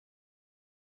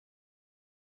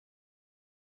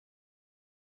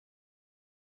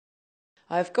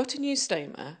I have got a new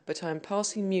stoma, but I am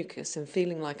passing mucus and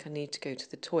feeling like I need to go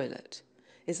to the toilet.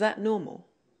 Is that normal?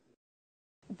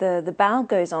 The bowel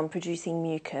goes on producing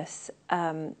mucus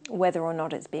whether or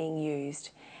not it's being used,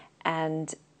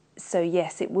 and so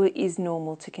yes, it is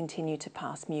normal to continue to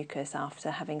pass mucus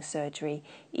after having surgery,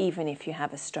 even if you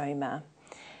have a stoma.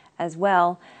 As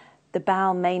well, the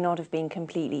bowel may not have been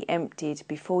completely emptied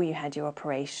before you had your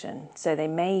operation, so there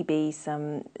may be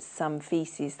some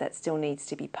faeces that still needs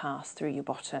to be passed through your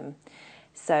bottom.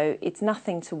 So it's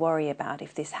nothing to worry about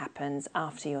if this happens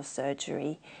after your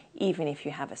surgery, even if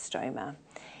you have a stoma.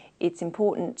 It's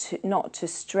important not to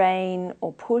strain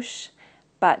or push,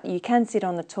 but you can sit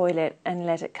on the toilet and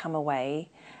let it come away.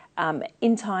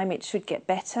 In time it should get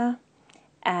better,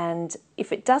 and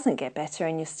if it doesn't get better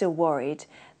and you're still worried,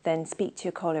 then speak to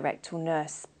your colorectal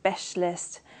nurse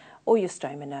specialist or your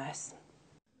stoma nurse.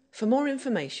 For more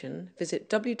information,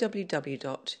 visit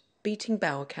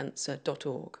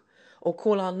www.beatingbowelcancer.org or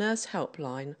call our nurse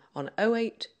helpline on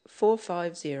 08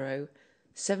 450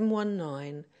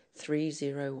 719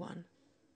 301.